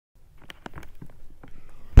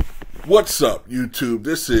What's up, YouTube?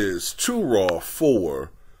 This is Too Raw for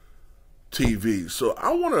TV. So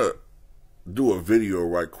I want to do a video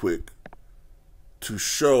right quick to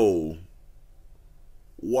show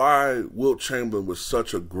why Wilt Chamberlain was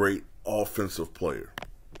such a great offensive player.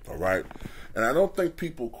 All right? And I don't think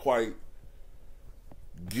people quite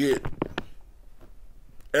get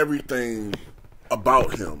everything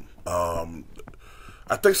about him.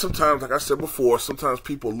 I think sometimes, like I said before, sometimes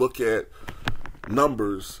people look at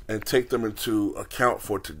numbers and take them into account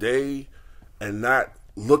for today and not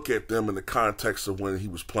look at them in the context of when he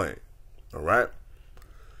was playing. All right?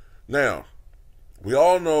 Now, we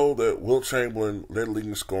all know that Wilt Chamberlain led the league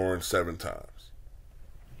in scoring 7 times.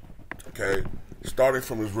 Okay? Starting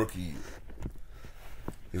from his rookie year.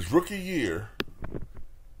 His rookie year,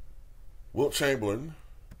 Wilt Chamberlain,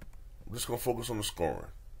 I'm just going to focus on the scoring,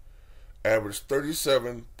 averaged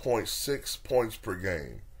 37.6 points per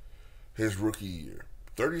game his rookie year.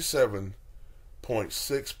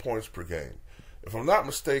 37.6 points per game. If I'm not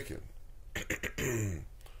mistaken,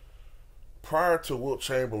 prior to Wilt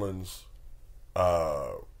Chamberlain's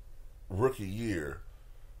rookie year,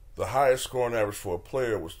 the highest scoring average for a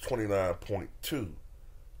player was 29.2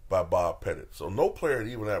 by Bob Pettit. So no player had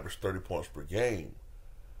even averaged 30 points per game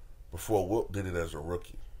before Wilt did it as a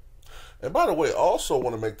rookie. And by the way, I also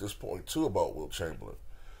want to make this point too about Wilt Chamberlain.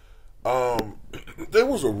 There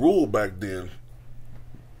was a rule back then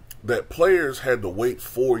that players had to wait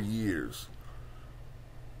 4 years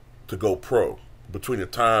to go pro between the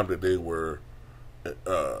time that they were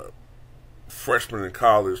freshmen in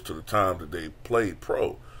college to the time that they played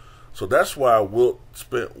pro. So that's why Wilt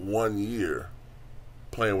spent 1 year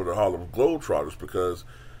playing with the Harlem Globetrotters, because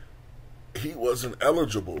he wasn't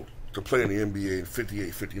eligible to play in the NBA in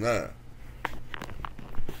 58, 59.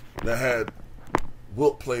 Now, had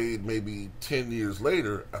Wilt played maybe 10 years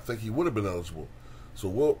later, I think he would have been eligible. So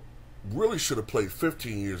Wilt really should have played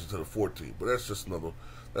 15 years instead of 14. But that's just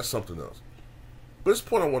that's something else. But this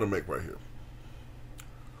point I want to make right here.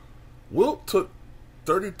 Wilt took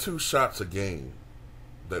 32 shots a game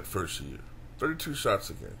that first year. 32 shots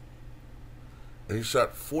a game. And he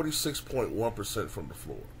shot 46.1% from the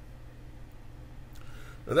floor.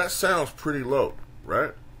 Now that sounds pretty low,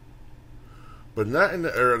 right? But not in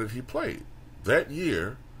the era that he played. That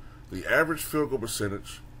year, the average field goal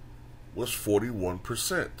percentage was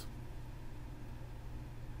 41%.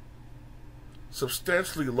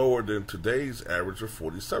 Substantially lower than today's average of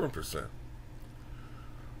 47%.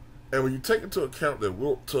 And when you take into account that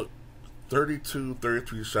Wilt took 32,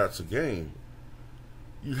 33 shots a game,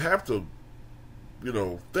 you have to,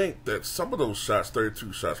 think that some of those shots,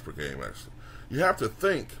 32 shots per game actually, you have to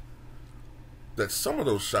think that some of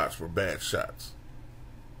those shots were bad shots.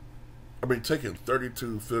 I mean, taking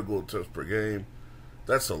 32 field goal attempts per game,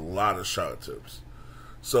 that's a lot of shot attempts.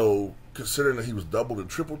 So, considering that he was doubled and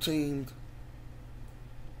triple teamed,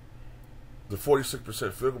 the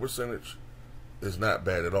 46% field goal percentage is not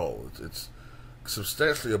bad at all. It's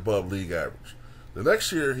substantially above league average. The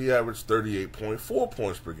next year, he averaged 38.4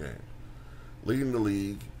 points per game, leading the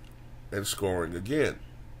league in scoring again.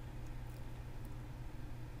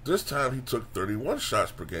 This time, he took 31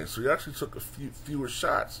 shots per game, so he actually took fewer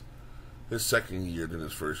shots his second year than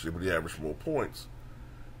his first year, but he averaged more points.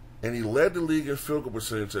 And he led the league in field goal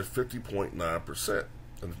percentage at 50.9%. As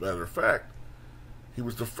a matter of fact, he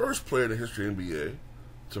was the first player in the history of the NBA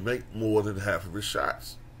to make more than half of his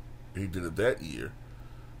shots. He did it that year.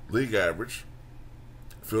 League average,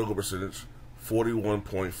 field goal percentage,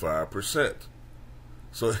 41.5%.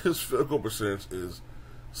 So his field goal percentage is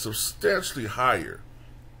substantially higher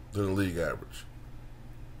than the league average.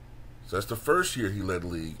 So that's the first year he led the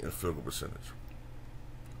league in field goal percentage.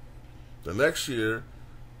 The next year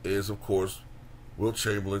is, of course, Wilt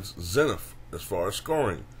Chamberlain's zenith as far as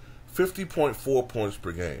scoring. 50.4 points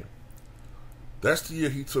per game. That's the year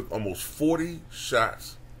he took almost 40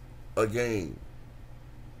 shots a game.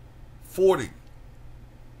 40.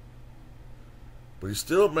 But he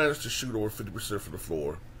still managed to shoot over 50% from the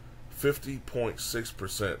floor.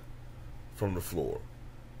 50.6% from the floor.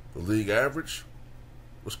 The league average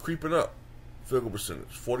was creeping up. Field goal percentage,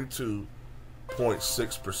 42.6%.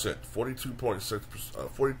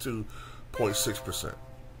 42.6%.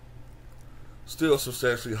 Still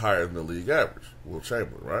substantially higher than the league average. Wilt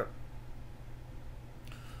Chamberlain, right?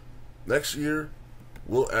 Next year,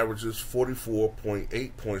 Wilt averages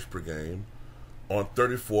 44.8 points per game on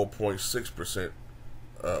 34.6%.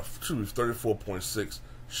 34.6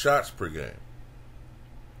 shots per game.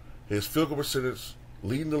 His field goal percentage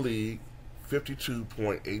leading the league,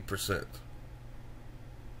 52.8%.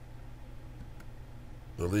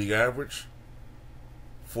 The league average,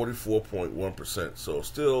 44.1%. So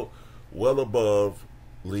still well above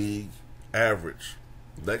league average.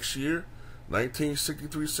 Next year,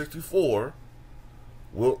 1963-64,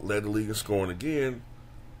 Wilt led the league in scoring again,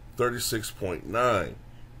 36.9.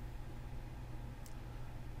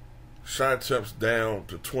 Shot attempts down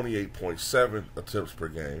to 28.7 attempts per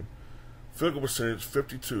game. Field goal percentage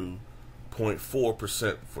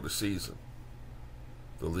 52.4% for the season.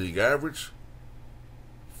 The league average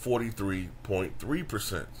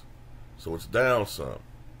 43.3%. So it's down some.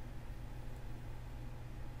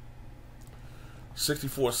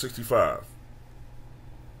 64-65.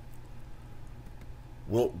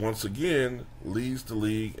 Wilt once again leads the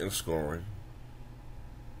league in scoring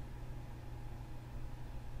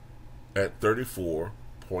at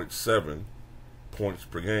 34.7 points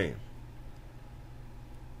per game.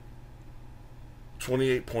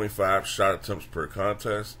 28.5 shot attempts per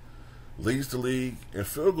contest. Leads the league in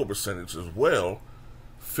field goal percentage as well,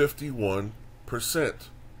 51%.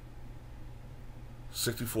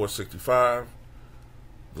 64-65.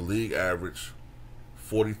 The league average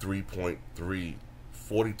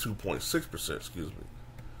 42.6%, excuse me.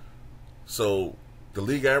 So the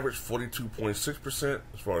league average 42.6%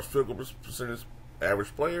 as far as field goal percentage,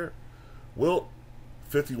 average player. Wilt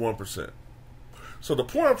 51%. So the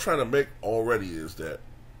point I'm trying to make already is that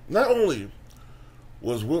not only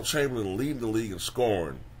was Wilt Chamberlain leading the league in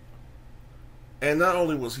scoring, and not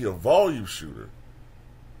only was he a volume shooter,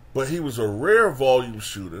 but he was a rare volume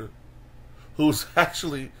shooter who was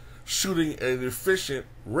actually shooting at an efficient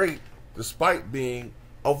rate despite being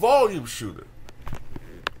a volume shooter.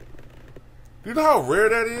 Do you know how rare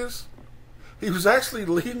that is? He was actually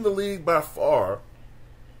leading the league by far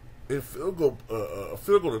in field goal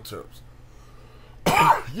attempts.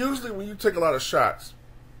 Usually when you take a lot of shots,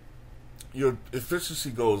 your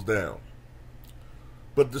efficiency goes down.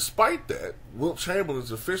 But despite that, Wilt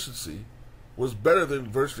Chamberlain's efficiency was better than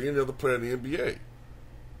virtually any other player in the NBA.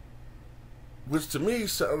 Which to me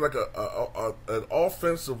sounded like an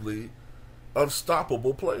offensively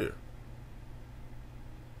unstoppable player.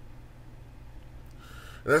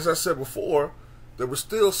 And as I said before, there were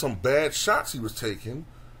still some bad shots he was taking,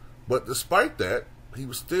 but despite that, he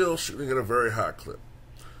was still shooting at a very high clip.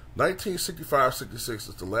 1965-66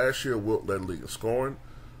 is the last year Wilt led the league in scoring,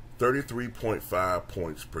 33.5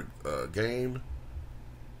 points per game,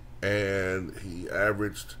 and he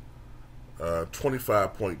averaged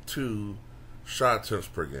 25.2 shot attempts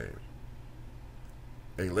per game.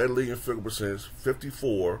 And he led the league in field goal percentage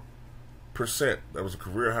 54%. That was a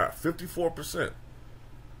career high, 54%.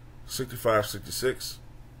 65-66.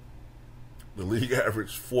 The league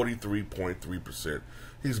average 43.3%.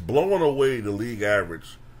 He's blowing away the league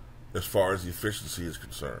average as far as the efficiency is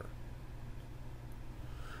concerned.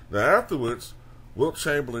 Now afterwards, Wilt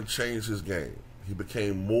Chamberlain changed his game. He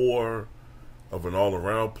became more of an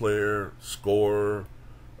all-around player, scorer,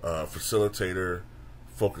 facilitator,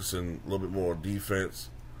 focusing a little bit more on defense.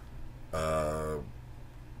 And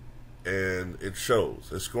it shows.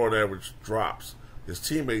 His scoring average drops. His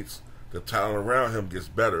teammates, the talent around him gets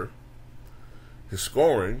better. His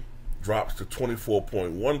scoring drops to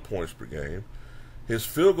 24.1 points per game. His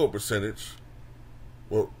field goal percentage,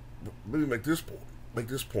 well, let me make this point.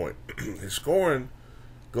 His scoring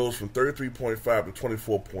goes from 33.5 to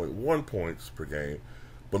 24.1 points per game.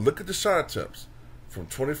 But look at the shot attempts, from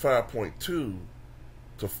 25.2 to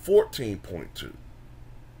 14.2.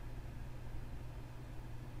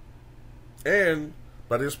 And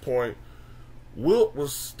by this point, Wilt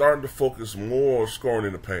was starting to focus more on scoring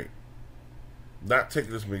in the paint, not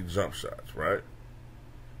taking as many jump shots, right?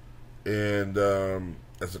 And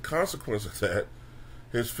as a consequence of that,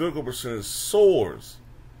 his field goal percentage soars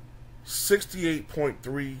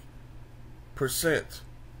 68.3%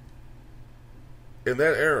 in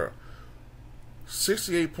that era.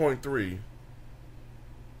 68.3.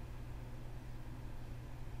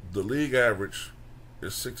 The league average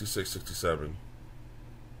is 66, 67.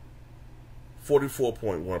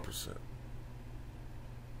 44.1%.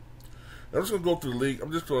 I'm just going to go through the league.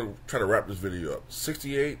 I'm just going to try to wrap this video up.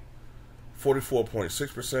 68,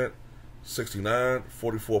 44.6%. 69,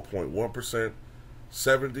 44.1%.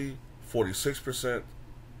 70, 46%.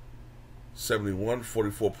 71,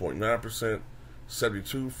 44.9%.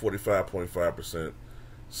 72, 45.5%.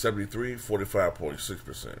 73,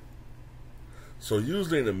 45.6%. So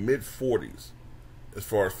usually in the mid-40s as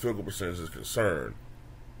far as field goal percentage is concerned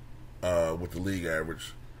with the league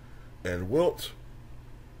average. And Wilt,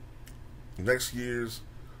 next year's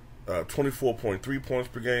 24.3 points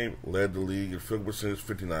per game, led the league in field goal percentage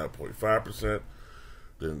 59.5%.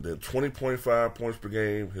 Then 20.5 points per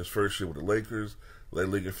game his first year with the Lakers, led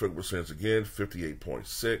the league in field goal percentage again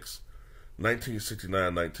 58.6.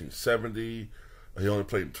 1969, 1970, he only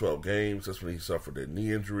played in 12 games. That's when he suffered a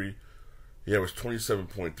knee injury. He averaged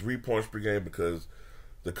 27.3 points per game because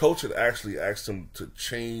the coach had actually asked him to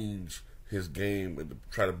change his game and to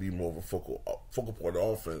try to be more of a focal point of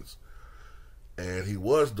offense. And he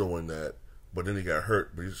was doing that, but then he got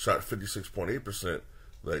hurt. But he shot 56.8%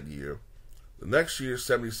 that year. The next year,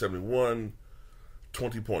 70-71,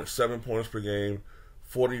 20.7 points per game,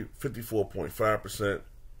 54.5%.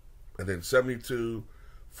 And then 72,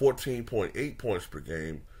 14.8 points per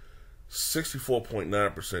game,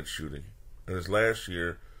 64.9% shooting. And his last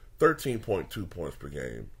year, 13.2 points per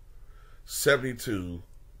game,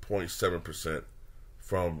 72.7%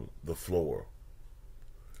 from the floor.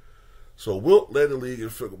 So Wilt led the league in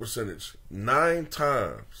field goal percentage 9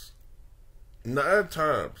 times in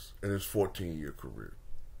his 14-year career.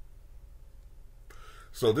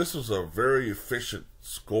 So this was a very efficient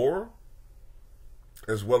scorer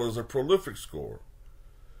as well as a prolific scorer.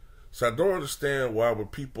 So I don't understand why when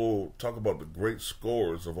people talk about the great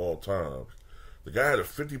scorers of all time, the guy had a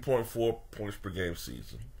 50.4 points per game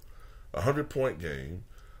season, a 100-point game,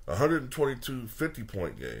 122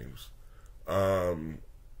 50-point games,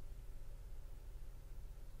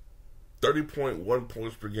 30.1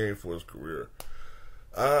 points per game for his career.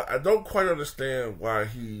 I don't quite understand why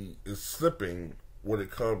he is slipping when it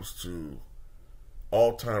comes to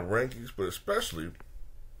all-time rankings, but especially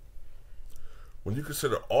when you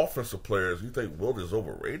consider offensive players, you think Wilt is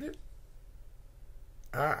overrated?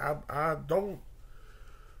 I don't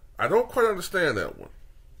quite understand that one.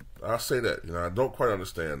 I'll say that. I don't quite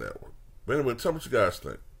understand that one. But anyway, tell me what you guys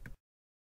think.